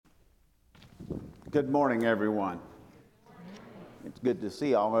Good morning, everyone. It's good to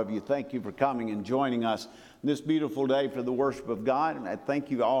see all of you. Thank you for coming and joining us this beautiful day for the worship of God. And I thank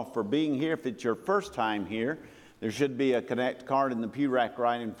you all for being here. If it's your first time here, there should be a Connect card in the pew rack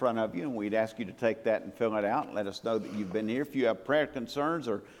right in front of you, and we'd ask you to take that and fill it out and let us know that you've been here. If you have prayer concerns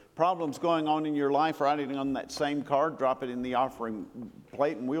or problems going on in your life, write it on that same card, drop it in the offering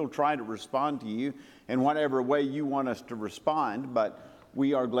plate, and we'll try to respond to you in whatever way you want us to respond. But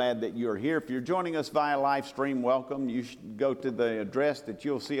we are glad that you're here. If you're joining us via live stream, welcome. You should go to the address that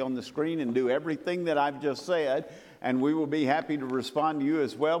you'll see on the screen and do everything that I've just said, and we will be happy to respond to you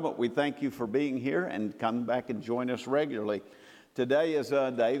as well. But we thank you for being here, and come back and join us regularly. Today is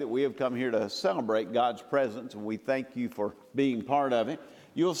a day that we have come here to celebrate God's presence, and we thank you for being part of it.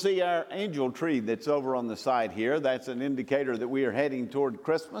 You'll see our angel tree that's over on the side here. That's an indicator that we are heading toward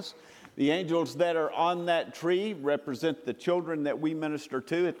Christmas. The angels that are on that tree represent the children that we minister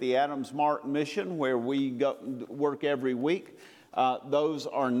to at the Adams Martin Mission, where we go work every week. Those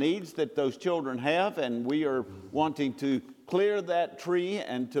are needs that those children have, and we are wanting to clear that tree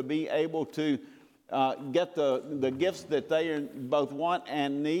and to be able to get the gifts that they both want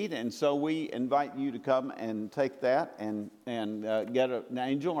and need. And so we invite you to come and take that and get an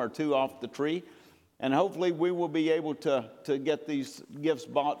angel or two off the tree. And hopefully we will be able to get these gifts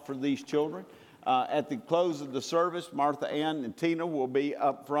bought for these children. At the close of the service, Martha Ann and Tina will be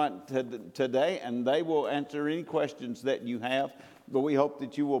up front today, and they will answer any questions that you have. But we hope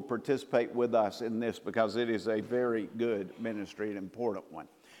that you will participate with us in this, because it is a very good ministry, an important one.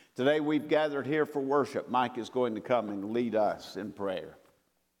 Today we've gathered here for worship. Mike is going to come and lead us in prayer.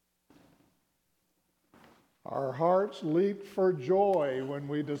 Our hearts leaped for joy when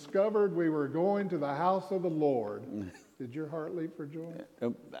we discovered we were going to the house of the Lord. Did your heart leap for joy?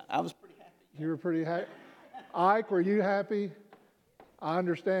 I was pretty happy. You were pretty happy? Ike, were you happy? I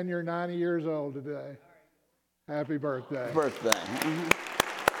understand you're 90 years old today. Happy birthday. Birthday.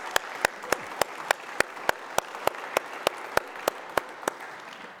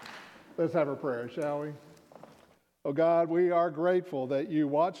 Let's have a prayer, shall we? Oh God, we are grateful that you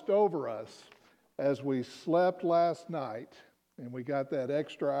watched over us as we slept last night, and we got that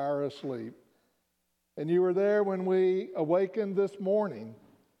extra hour of sleep. And you were there when we awakened this morning,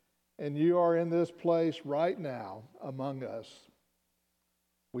 and you are in this place right now among us.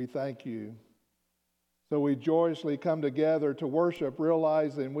 We thank you. So we joyously come together to worship,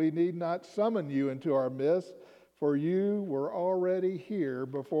 realizing we need not summon you into our midst, for you were already here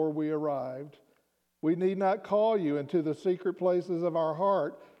before we arrived. We need not call you into the secret places of our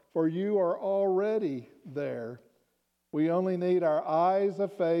heart, for you are already there. We only need our eyes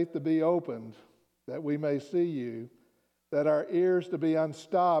of faith to be opened, that we may see you, that our ears to be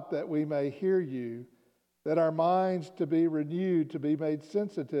unstopped, that we may hear you, that our minds to be renewed, to be made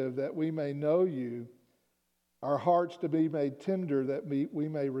sensitive, that we may know you, our hearts to be made tender, that we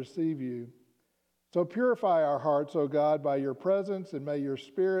may receive you. So purify our hearts, O God, by your presence, and may your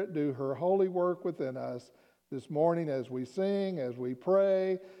Spirit do her holy work within us this morning as we sing, as we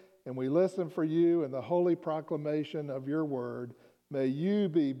pray, and we listen for you in the holy proclamation of your word. May you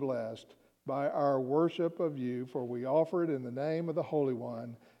be blessed by our worship of you, for we offer it in the name of the Holy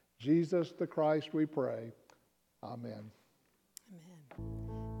One, Jesus the Christ, we pray. Amen.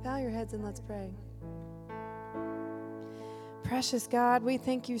 Amen. Bow your heads and let's pray. Precious God, we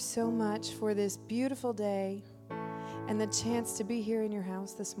thank you so much for this beautiful day and the chance to be here in your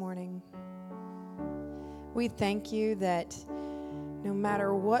house this morning. We thank you that no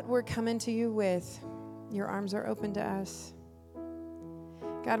matter what we're coming to you with, your arms are open to us.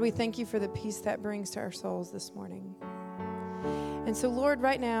 God, we thank you for the peace that brings to our souls this morning. And so, Lord,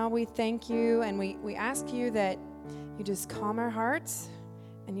 right now, we thank you and we ask you that you just calm our hearts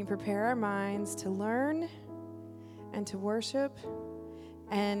and you prepare our minds to learn and to worship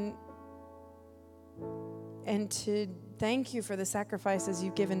and to thank you for the sacrifices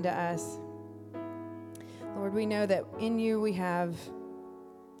you've given to us. Lord, we know that in you we have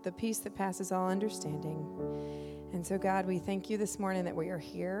the peace that passes all understanding. And so, God, we thank you this morning that we are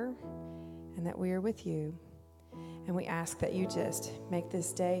here and that we are with you. And we ask that you just make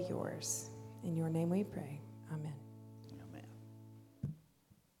this day yours. In your name we pray. Amen. Amen.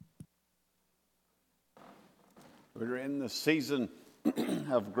 We're in the season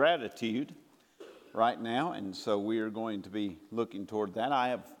of gratitude right now, and so we are going to be looking toward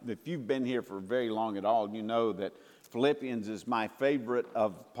that. If you've been here for very long at all, you know that Philippians is my favorite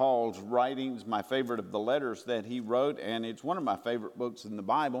of Paul's writings, my favorite of the letters that he wrote, and it's one of my favorite books in the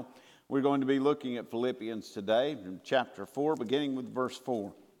Bible. We're going to be looking at Philippians today, from chapter 4, beginning with verse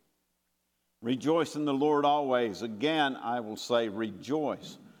 4. Rejoice in the Lord always. Again, I will say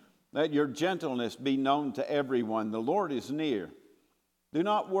rejoice. Let your gentleness be known to everyone. The Lord is near. Do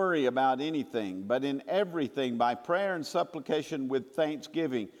not worry about anything, but in everything, by prayer and supplication with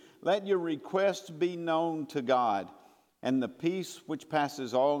thanksgiving, let your requests be known to God, and the peace which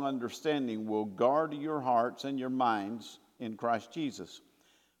passes all understanding will guard your hearts and your minds in Christ Jesus.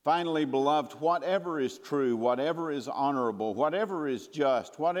 Finally, beloved, whatever is true, whatever is honorable, whatever is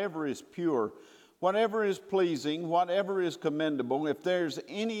just, whatever is pure, whatever is pleasing, whatever is commendable, if there's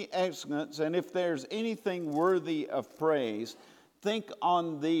any excellence and if there's anything worthy of praise, think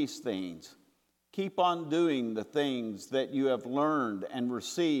on these things. Keep on doing the things that you have learned and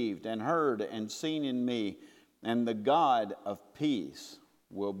received and heard and seen in me, and the God of peace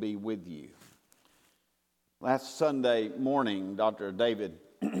will be with you. Last Sunday morning, Dr. David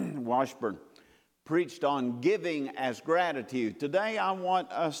Washburn preached on giving as gratitude. Today, I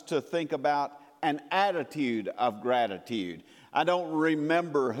want us to think about an attitude of gratitude. I don't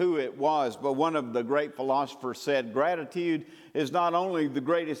remember who it was, but one of the great philosophers said, gratitude is not only the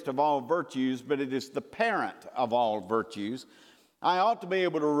greatest of all virtues, but it is the parent of all virtues. I ought to be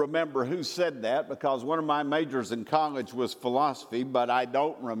able to remember who said that because one of my majors in college was philosophy, but I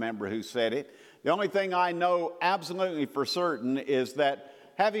don't remember who said it. The only thing I know absolutely for certain is that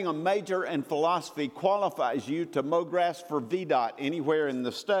having a major in philosophy qualifies you to mow grass for VDOT anywhere in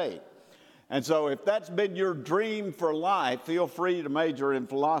the state. And so if that's been your dream for life, feel free to major in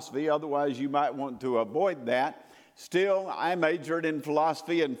philosophy. Otherwise, you might want to avoid that. Still, I majored in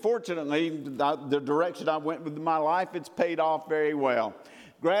philosophy, and fortunately, the direction I went with my life, it's paid off very well.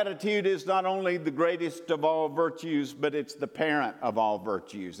 Gratitude is not only the greatest of all virtues, but it's the parent of all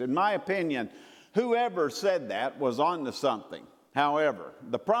virtues. In my opinion, whoever said that was on to something. However,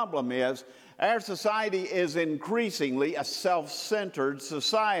 the problem is our society is increasingly a self-centered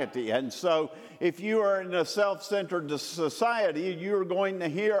society. And so if you are in a self-centered society, you're going to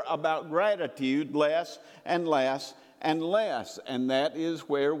hear about gratitude less and less and less. And that is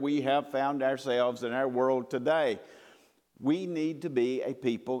where we have found ourselves in our world today. We need to be a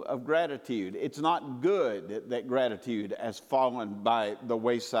people of gratitude. It's not good that gratitude has fallen by the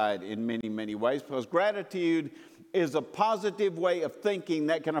wayside in many, many ways, because gratitude is a positive way of thinking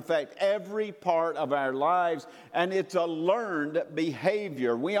that can affect every part of our lives, and it's a learned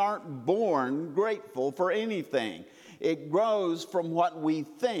behavior. We aren't born grateful for anything. It grows from what we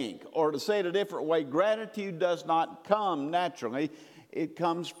think, or to say it a different way, gratitude does not come naturally. It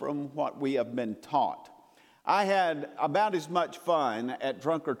comes from what we have been taught. I had about as much fun at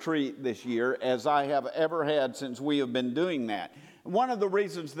Trunk or Treat this year as I have ever had since we have been doing that. One of the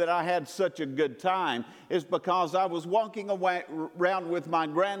reasons that I had such a good time is because I was walking around with my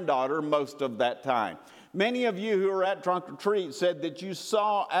granddaughter most of that time. Many of you who are at Trunk or Treat said that you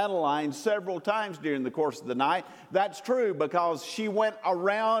saw Adeline several times during the course of the night. That's true because she went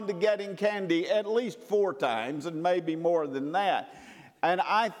around getting candy at least 4 times and maybe more than that. And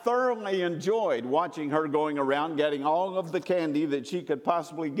I thoroughly enjoyed watching her going around getting all of the candy that she could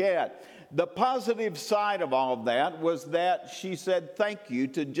possibly get. The positive side of all of that was that she said thank you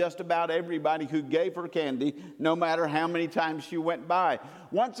to just about everybody who gave her candy, no matter how many times she went by.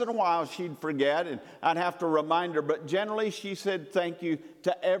 Once in a while she'd forget and I'd have to remind her, but generally she said thank you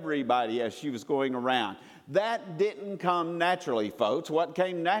to everybody as she was going around. That didn't come naturally, folks. What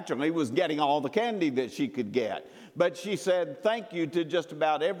came naturally was getting all the candy that she could get. But she said thank you to just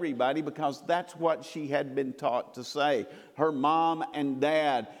about everybody because that's what she had been taught to say. Her mom and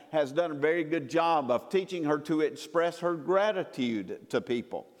dad has done a very good job of teaching her to express her gratitude to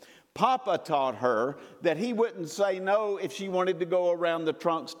people. Papa taught her that he wouldn't say no if she wanted to go around the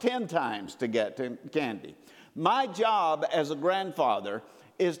trunks 10 times to get candy. My job as a grandfather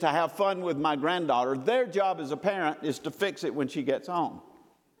is to have fun with my granddaughter. Their job as a parent is to fix it when she gets home.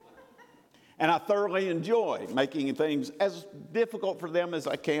 And I thoroughly enjoy making things as difficult for them as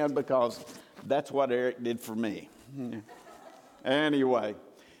I can because that's what Eric did for me. Anyway,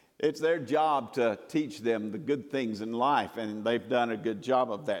 it's their job to teach them the good things in life, and they've done a good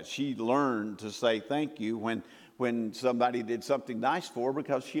job of that. She learned to say thank you when somebody did something nice for her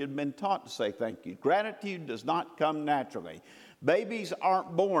because she had been taught to say thank you. Gratitude does not come naturally. Babies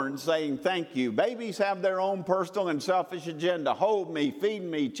aren't born saying thank you. Babies have their own personal and selfish agenda. Hold me, feed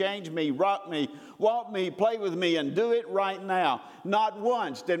me, change me, rock me, walk me, play with me, and do it right now. Not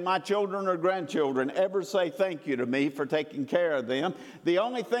once did my children or grandchildren ever say thank you to me for taking care of them. The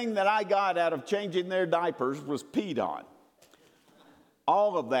only thing that I got out of changing their diapers was peed on.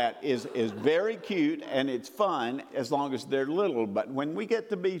 All of that is very cute and it's fun as long as they're little. But when we get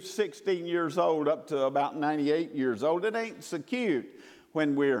to be 16 years old up to about 98 years old, it ain't so cute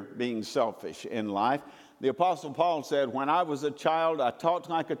when we're being selfish in life. The Apostle Paul said, when I was a child, I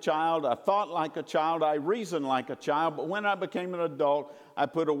talked like a child, I thought like a child, I reasoned like a child, but when I became an adult, I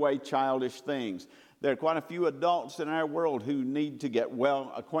put away childish things. There are quite a few adults in our world who need to get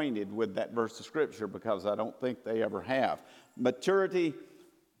well acquainted with that verse of Scripture, because I don't think they ever have. Maturity,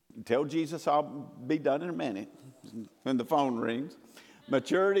 tell Jesus I'll be done in a minute when the phone rings.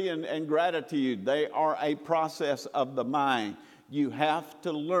 Maturity and gratitude, they are a process of the mind. You have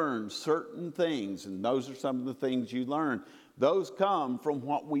to learn certain things, and those are some of the things you learn. Those come from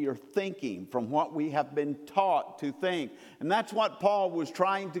what we are thinking, from what we have been taught to think. And that's what Paul was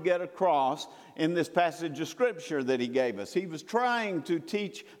trying to get across in this passage of Scripture that he gave us. He was trying to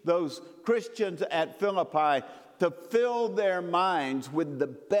teach those Christians at Philippi to fill their minds with the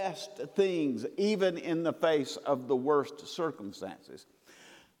best things, even in the face of the worst circumstances.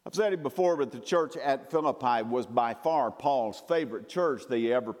 I've said it before, but the church at Philippi was by far Paul's favorite church that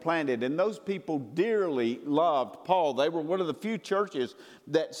he ever planted. And those people dearly loved Paul. They were one of the few churches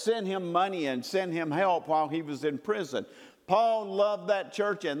that sent him money and sent him help while he was in prison. Paul loved that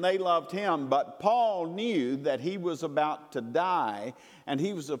church and they loved him, but Paul knew that he was about to die, and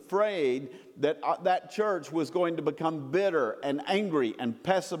he was afraid that that church was going to become bitter and angry and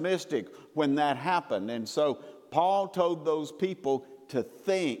pessimistic when that happened. And so Paul told those people to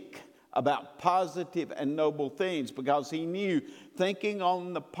think about positive and noble things, because he knew thinking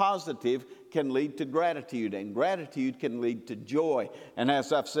on the positive can lead to gratitude, and gratitude can lead to joy. And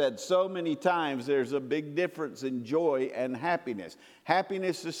as I've said so many times, there's a big difference in joy and happiness.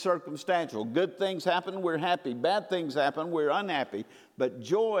 Happiness is circumstantial. Good things happen, we're happy. Bad things happen, we're unhappy. But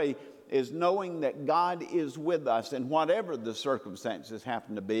joy is knowing that God is with us in whatever the circumstances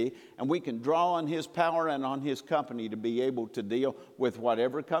happen to be, and we can draw on His power and on His company to be able to deal with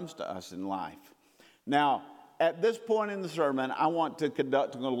whatever comes to us in life. Now, at this point in the sermon, I want to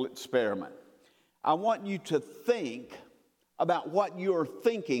conduct a little experiment. I want you to think about what you're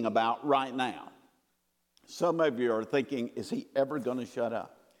thinking about right now. Some of you are thinking, is he ever going to shut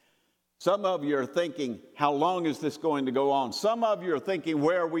up? Some of you are thinking, how long is this going to go on? Some of you are thinking,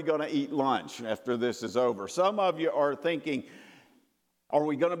 where are we going to eat lunch after this is over? Some of you are thinking, are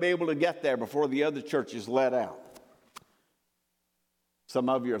we going to be able to get there before the other churches let out? Some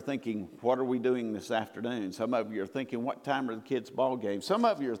of you are thinking, what are we doing this afternoon? Some of you are thinking, what time are the kids' ball games? Some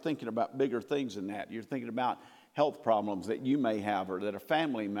of you are thinking about bigger things than that. You're thinking about health problems that you may have or that a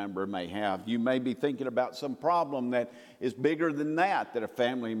family member may have. You may be thinking about some problem that is bigger than that a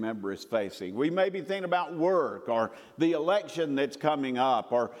family member is facing. We may be thinking about work or the election that's coming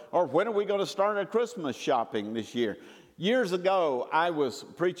up, or when are we going to start our Christmas shopping this year? Years ago, I was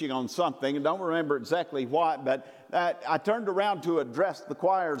preaching on something, and don't remember exactly what, but I turned around to address the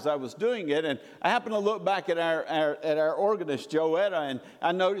choir as I was doing it, and I happened to look back at our organist, Joetta, and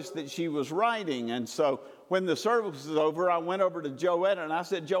I noticed that she was writing. And so when the service was over, I went over to Joetta, and I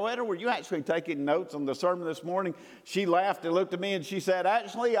said, Joetta, were you actually taking notes on the sermon this morning? She laughed and looked at me, and she said,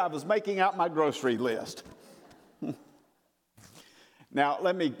 actually, I was making out my grocery list. Now,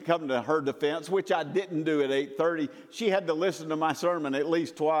 let me come to her defense, which I didn't do at 8:30. She had to listen to my sermon at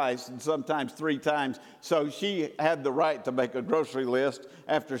least twice and sometimes 3 times. So she had the right to make a grocery list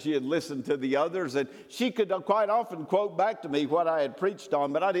after she had listened to the others. And she could quite often quote back to me what I had preached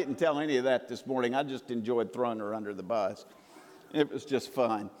on, but I didn't tell any of that this morning. I just enjoyed throwing her under the bus. It was just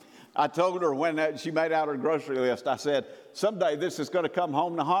fun. I told her when she made out her grocery list, I said, someday this is going to come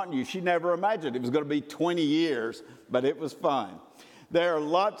home to haunt you. She never imagined it was going to be 20 years, but it was fun. There are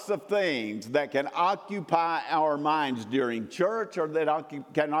lots of things that can occupy our minds during church, or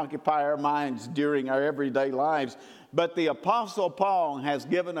that can occupy our minds during our everyday lives. But the Apostle Paul has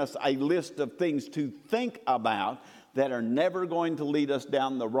given us a list of things to think about that are never going to lead us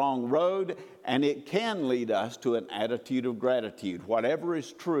down the wrong road, and it can lead us to an attitude of gratitude. Whatever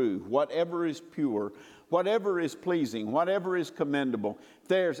is true, whatever is pure, whatever is pleasing, whatever is commendable, if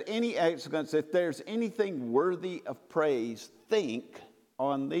there's any excellence, if there's anything worthy of praise, think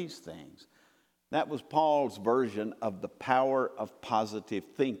on these things. That was Paul's version of the power of positive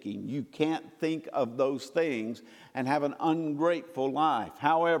thinking. You can't think of those things and have an ungrateful life.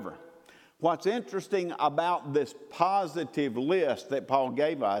 However, what's interesting about this positive list that Paul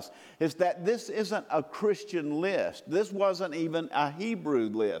gave us is that this isn't a Christian list. This wasn't even a Hebrew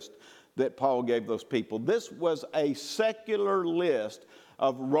list that Paul gave those people. This was a secular list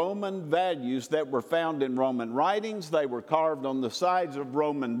of Roman values that were found in Roman writings. They were carved on the sides of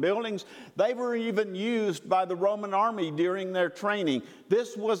Roman buildings. They were even used by the Roman army during their training.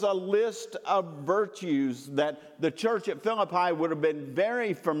 This was a list of virtues that the church at Philippi would have been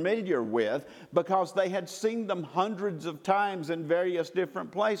very familiar with, because they had seen them hundreds of times in various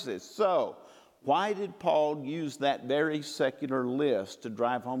different places. So, Why did Paul use that very secular list to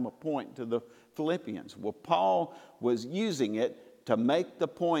drive home a point to the Philippians? Well, Paul was using it to make the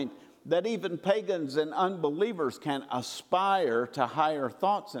point that even pagans and unbelievers can aspire to higher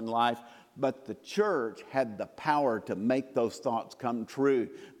thoughts in life, but the church had the power to make those thoughts come true,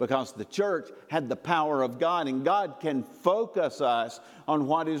 because the church had the power of God, and God can focus us on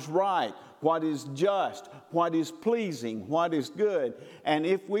what is right, what is just, what is pleasing, what is good. And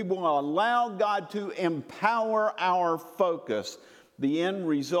if we will allow God to empower our focus, the end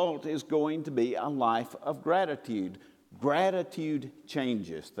result is going to be a life of gratitude. Gratitude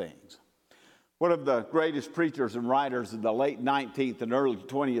changes things. One of the greatest preachers and writers of the late 19th and early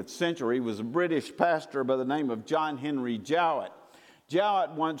 20th century was a British pastor by the name of John Henry Jowett.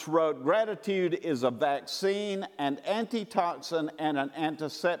 Jowett once wrote, "Gratitude is a vaccine, an antitoxin, and an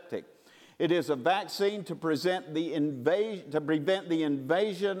antiseptic. It is a vaccine to prevent the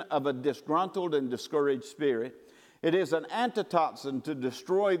invasion of a disgruntled and discouraged spirit. It is an antitoxin to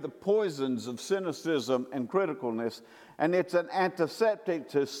destroy the poisons of cynicism and criticalness, and it's an antiseptic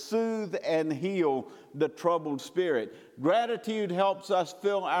to soothe and heal the troubled spirit. Gratitude helps us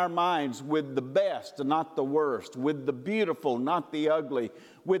fill our minds with the best and not the worst, with the beautiful, not the ugly,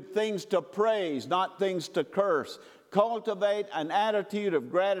 with things to praise, not things to curse. Cultivate an attitude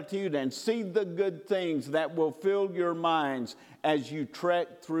of gratitude and see the good things that will fill your minds as you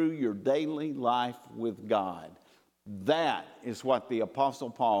trek through your daily life with God." That is what the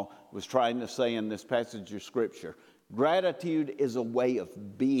Apostle Paul was trying to say in this passage of Scripture. Gratitude is a way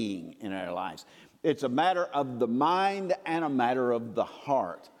of being in our lives. It's a matter of the mind and a matter of the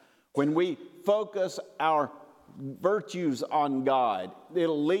heart. When we focus our virtues on God,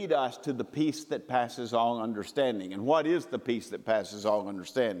 it'll lead us to the peace that passes all understanding. And what is the peace that passes all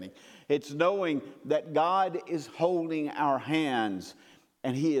understanding? It's knowing that God is holding our hands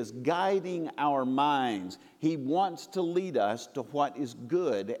and He is guiding our minds. He wants to lead us to what is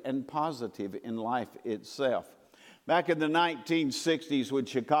good and positive in life itself. Back in the 1960s, when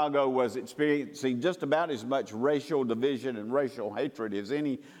Chicago was experiencing just about as much racial division and racial hatred as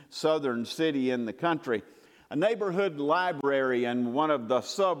any southern city in the country, a neighborhood library in one of the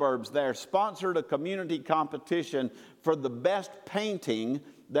suburbs there sponsored a community competition for the best painting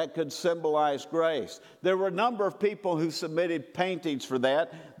that could symbolize grace. There were a number of people who submitted paintings for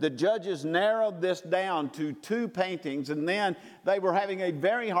that. The judges narrowed this down to 2 paintings, and then they were having a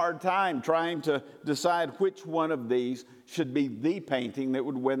very hard time trying to decide which one of these should be the painting that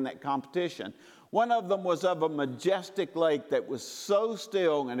would win that competition. One of them was of a majestic lake that was so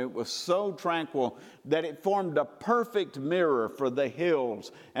still and it was so tranquil that it formed a perfect mirror for the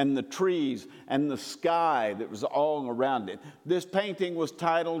hills and the trees and the sky that was all around it. This painting was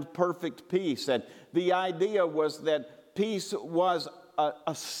titled Perfect Peace, and the idea was that peace was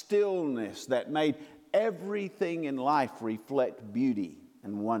a stillness that made everything in life reflect beauty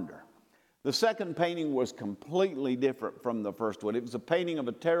and wonder. The second painting was completely different from the first one. It was a painting of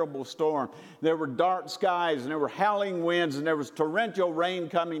a terrible storm. There were dark skies, and there were howling winds, and there was torrential rain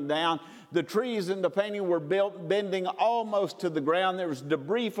coming down. The trees in the painting were bending almost to the ground. There was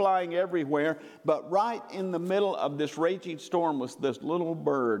debris flying everywhere. But right in the middle of this raging storm was this little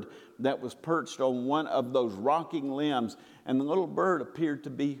bird that was perched on one of those rocking limbs, and the little bird appeared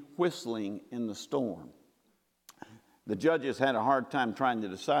to be whistling in the storm. The judges had a hard time trying to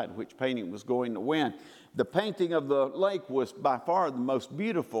decide which painting was going to win. The painting of the lake was by far the most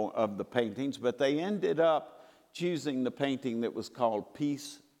beautiful of the paintings, but they ended up choosing the painting that was called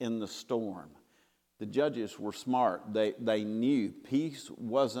Peace in the Storm. The judges were smart. They knew peace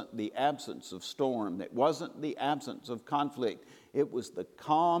wasn't the absence of storm. It wasn't the absence of conflict. It was the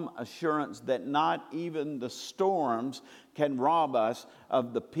calm assurance that not even the storms can rob us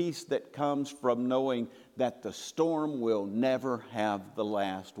of the peace that comes from knowing that the storm will never have the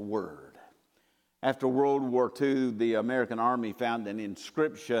last word. After World War II, the American Army found an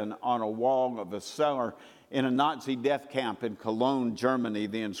inscription on a wall of a cellar in a Nazi death camp in Cologne, Germany.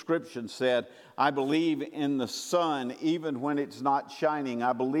 The inscription said, "I believe in the sun even when it's not shining.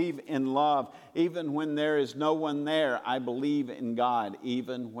 I believe in love even when there is no one there. I believe in God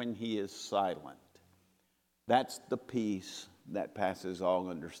even when He is silent." That's the peace that passes all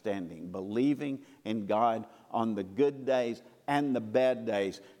understanding. Believing in God on the good days and the bad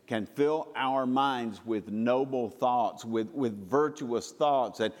days can fill our minds with noble thoughts, with virtuous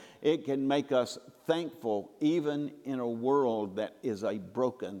thoughts, and it can make us thankful even in a world that is a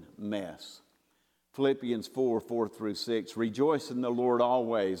broken mess. Philippians 4:4-6, "Rejoice in the Lord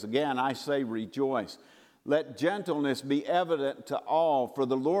always. Again, I say rejoice. Let gentleness be evident to all, for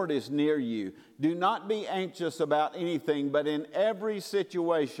the Lord is near you. Do not be anxious about anything, but in every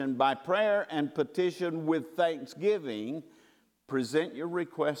situation, by prayer and petition with thanksgiving, present your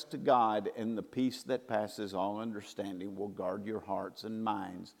request to God, and the peace that passes all understanding will guard your hearts and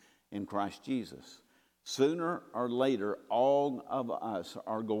minds in Christ Jesus. Sooner or later, all of us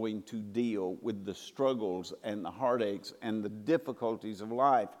are going to deal with the struggles and the heartaches and the difficulties of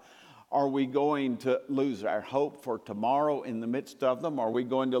life. Are we going to lose our hope for tomorrow in the midst of them? Are we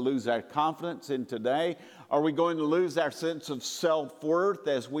going to lose our confidence in today? Are we going to lose our sense of self-worth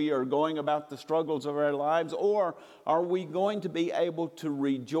as we are going about the struggles of our lives? Or are we going to be able to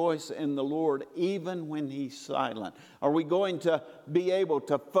rejoice in the Lord even when He's silent? Are we going to be able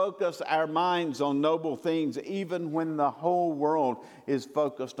to focus our minds on noble things even when the whole world is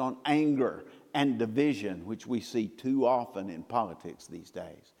focused on anger and division, which we see too often in politics these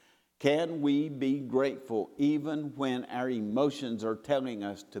days? Can we be grateful even when our emotions are telling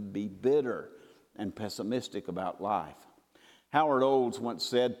us to be bitter and pessimistic about life? Howard Olds once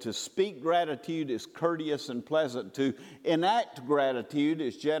said, "To speak gratitude is courteous and pleasant. To enact gratitude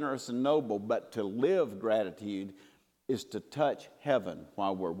is generous and noble. But to live gratitude is to touch heaven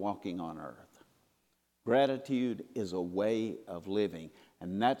while we're walking on earth." Gratitude is a way of living.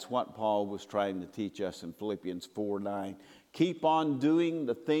 And that's what Paul was trying to teach us in Philippians 4:9. Keep on doing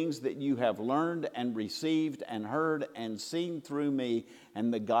the things that you have learned and received and heard and seen through me,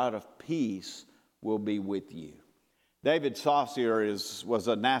 and the God of peace will be with you. David Saucier was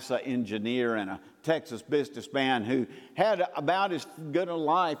a NASA engineer and a Texas businessman who had about as good a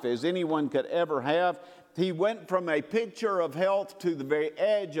life as anyone could ever have. He went from a picture of health to the very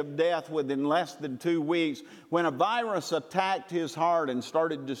edge of death within less than 2 weeks when a virus attacked his heart and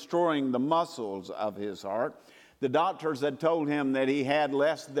started destroying the muscles of his heart. The doctors had told him that he had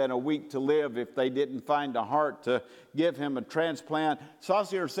less than a week to live if they didn't find a heart to give him a transplant.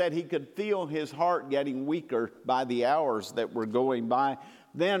 Saucier said he could feel his heart getting weaker by the hours that were going by.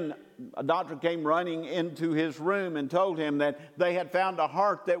 Then a doctor came running into his room and told him that they had found a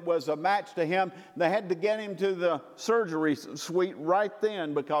heart that was a match to him. They had to get him to the surgery suite right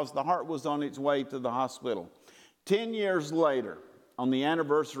then because the heart was on its way to the hospital. 10 years later, on the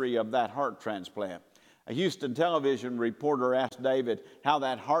anniversary of that heart transplant, a Houston television reporter asked David how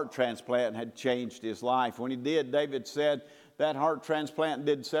that heart transplant had changed his life. When he did, David said, "That heart transplant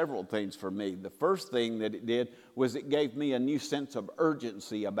did several things for me. The first thing that it did was it gave me a new sense of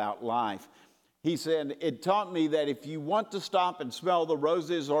urgency about life." He said, "It taught me that if you want to stop and smell the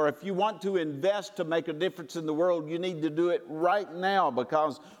roses, or if you want to invest to make a difference in the world, you need to do it right now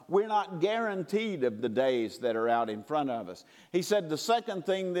because we're not guaranteed of the days that are out in front of us." He said, "The second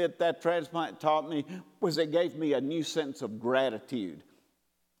thing that transplant taught me was it gave me a new sense of gratitude."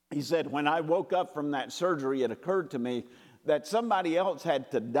 He said, "When I woke up from that surgery, it occurred to me that somebody else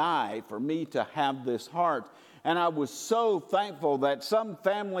had to die for me to have this heart. And I was so thankful that some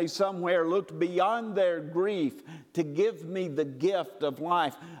family somewhere looked beyond their grief to give me the gift of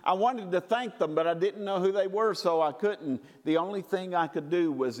life. I wanted to thank them, but I didn't know who they were, so I couldn't. The only thing I could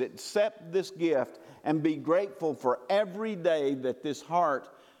do was accept this gift and be grateful for every day that this heart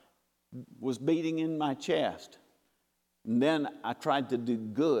was beating in my chest. And then I tried to do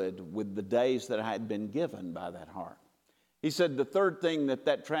good with the days that I had been given by that heart." He said the third thing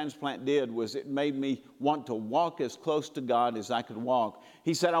that transplant did was it made me want to walk as close to God as I could walk.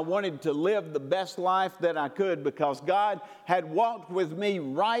 He said I wanted to live the best life that I could because God had walked with me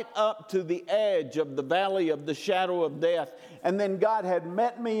right up to the edge of the valley of the shadow of death. And then God had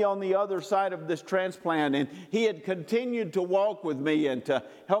met me on the other side of this transplant, and He had continued to walk with me and to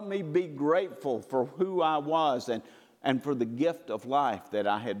help me be grateful for who I was and for the gift of life that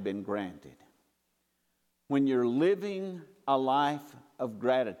I had been granted. When you're living a life of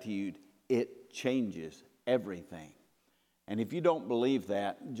gratitude, it changes everything. And if you don't believe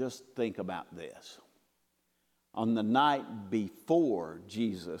that, just think about this. On the night before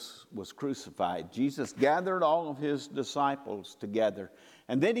Jesus was crucified, Jesus gathered all of His disciples together.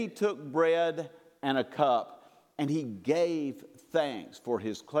 And then He took bread and a cup, and He gave thanks for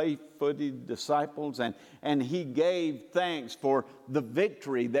His clay-footed disciples, and He gave thanks for the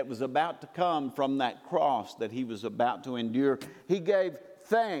victory that was about to come from that cross that He was about to endure. He gave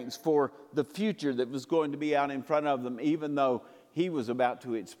thanks for the future that was going to be out in front of them, even though He was about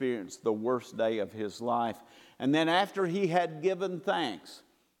to experience the worst day of His life. And then after He had given thanks,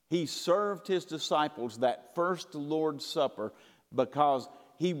 He served His disciples that first Lord's Supper because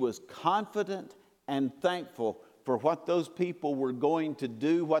He was confident and thankful for what those people were going to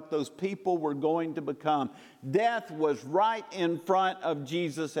do, what those people were going to become. Death was right in front of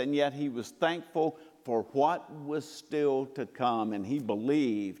Jesus, and yet He was thankful for what was still to come, and he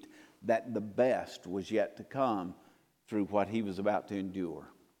believed that the best was yet to come through what he was about to endure.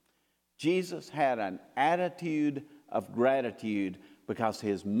 Jesus had an attitude of gratitude because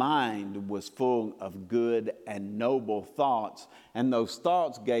his mind was full of good and noble thoughts, and those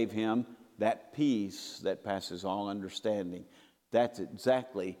thoughts gave him that peace that passes all understanding. That's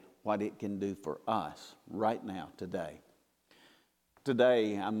exactly what it can do for us right now, today.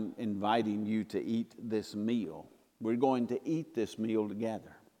 Today, I'm inviting you to eat this meal. We're going to eat this meal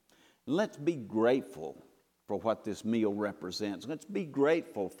together. Let's be grateful for what this meal represents. Let's be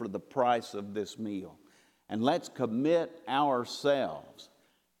grateful for the price of this meal. And let's commit ourselves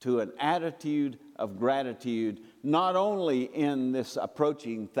to an attitude of gratitude, not only in this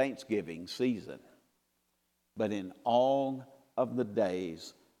approaching Thanksgiving season, but in all of the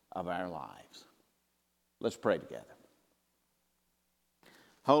days of our lives. Let's pray together.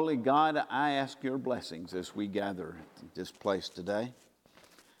 Holy God, I ask your blessings as we gather at this place today.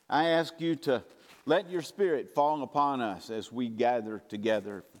 I ask you to let your Spirit fall upon us as we gather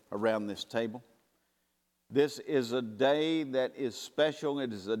together around this table. This is a day that is special.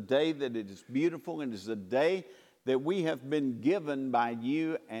 It is a day that it is beautiful. It is a day that we have been given by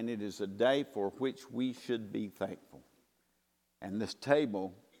you, and it is a day for which we should be thankful. And this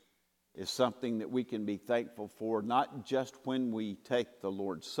table is something that we can be thankful for, not just when we take the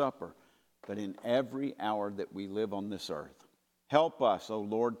Lord's Supper, but in every hour that we live on this earth. Help us, O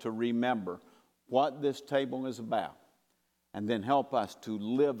Lord, to remember what this table is about, and then help us to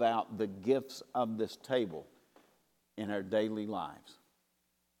live out the gifts of this table in our daily lives.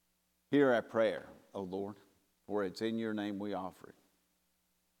 Hear our prayer, O Lord, for it's in your name we offer it.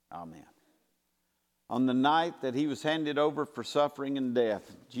 Amen. On the night that he was handed over for suffering and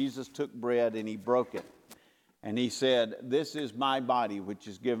death, Jesus took bread and he broke it. And he said, "This is my body which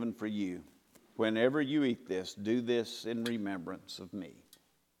is given for you. Whenever you eat this, do this in remembrance of me."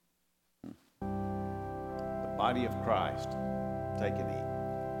 The body of Christ. Take and eat.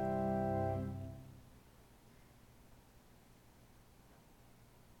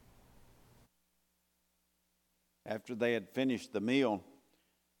 After they had finished the meal,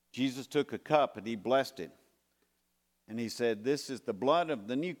 Jesus took a cup and he blessed it. And he said, "This is the blood of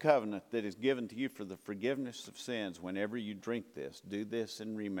the new covenant that is given to you for the forgiveness of sins. Whenever you drink this, do this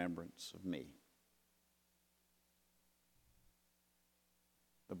in remembrance of me."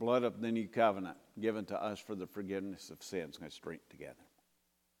 The blood of the new covenant given to us for the forgiveness of sins. Let's drink together.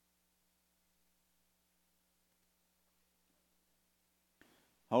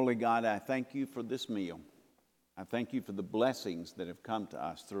 Holy God, I thank you for this meal. I thank you for the blessings that have come to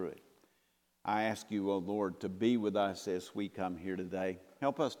us through it. I ask you, O Lord, to be with us as we come here today.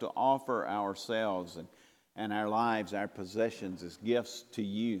 Help us to offer ourselves and our lives, our possessions as gifts to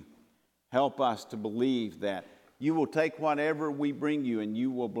you. Help us to believe that you will take whatever we bring you and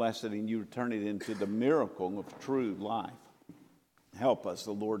you will bless it and you will turn it into the miracle of true life. Help us,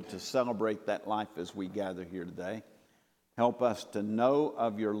 O Lord, to celebrate that life as we gather here today. Help us to know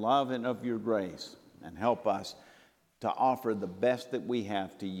of your love and of your grace. And help us to offer the best that we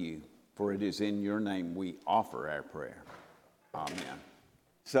have to you. For it is in your name we offer our prayer. Amen.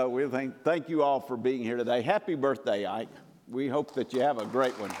 So we thank you all for being here today. Happy birthday, Ike. We hope that you have a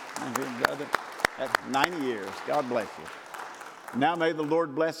great one. That's 90 years. God bless you. Now may the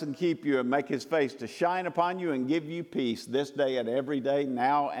Lord bless and keep you and make his face to shine upon you and give you peace this day and every day,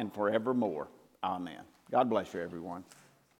 now and forevermore. Amen. God bless you, everyone.